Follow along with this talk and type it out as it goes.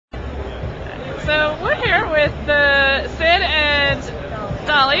So we're here with Sid and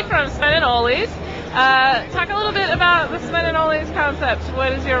Dolly from Sven and Ole's. Talk a little bit about the Sven and Ole's concept.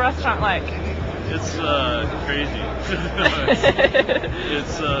 What is your restaurant like? It's crazy.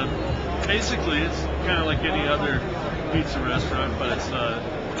 it's basically it's kind of like any other pizza restaurant, but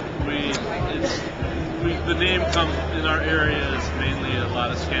the name comes in our area is mainly a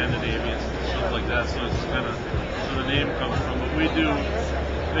lot of Scandinavians and stuff like that, so it's kind of the name comes from. But we do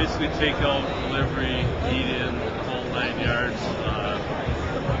basically takeout, delivery, eat in, the whole 9 yards,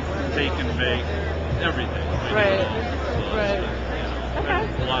 bake and bake, everything. Right. So okay.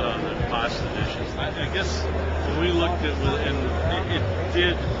 A lot of other pasta dishes. I guess when we looked at and it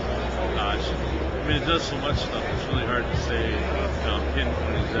did, gosh, I mean, it does so much stuff. It's really hard to say,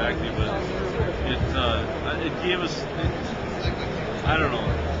 pinpoint exactly, but it gave us, I don't know,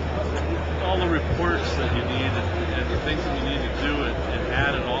 all the reports that you need and the things that you need to do it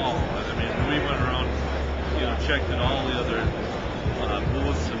had it all. I mean, we went around, checked in all the other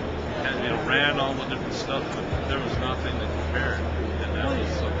booths and ran all the different stuff, but there was nothing that compared, and that was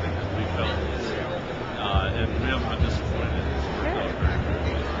something that we felt and we haven't been disappointed.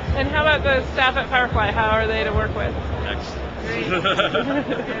 And how about the staff at Firefly? How are they to work with? Excellent. Great.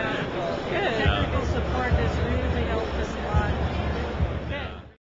 Good. Technical support is really